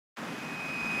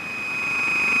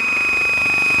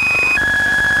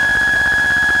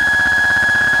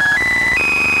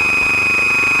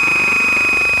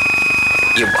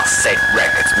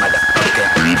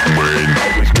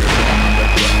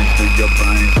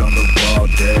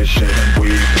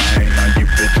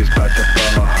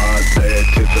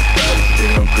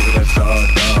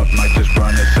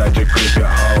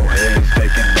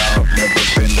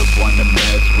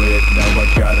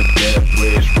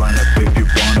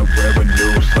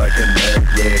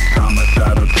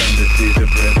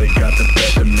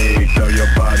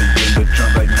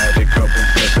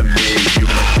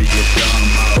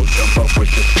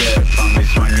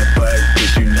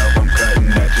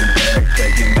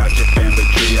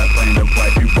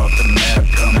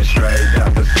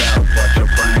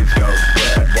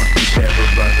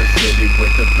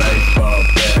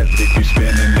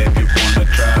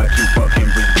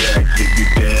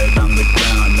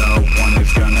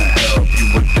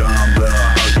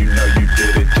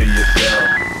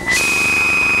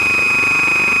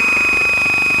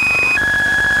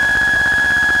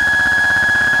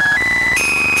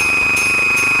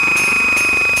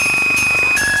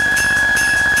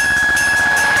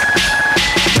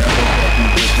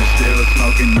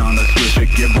fucking on a switcher.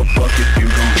 Give a fuck if you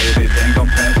gon' hit it, ain't gon'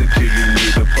 pass it till you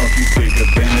need a fucking figure.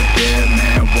 Been a dead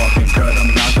man walking, cut, I'm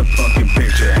not the fucking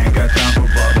picture. Ain't got time for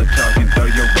all the talking, throw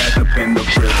your ass up in the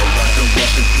river. Like a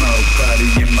walking smoke, cloudy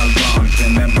in my lungs,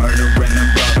 and then murdering and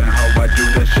robbing. How I do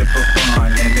that shit for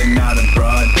fun, in and out in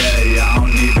broad day. I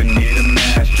don't even need a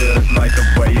mask, just like the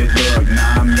way it look.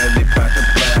 Nah, I'm really about to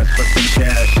blast for some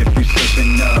cash. If you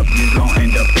switching up, you gon'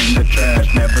 end up in the trash.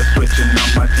 Never switching on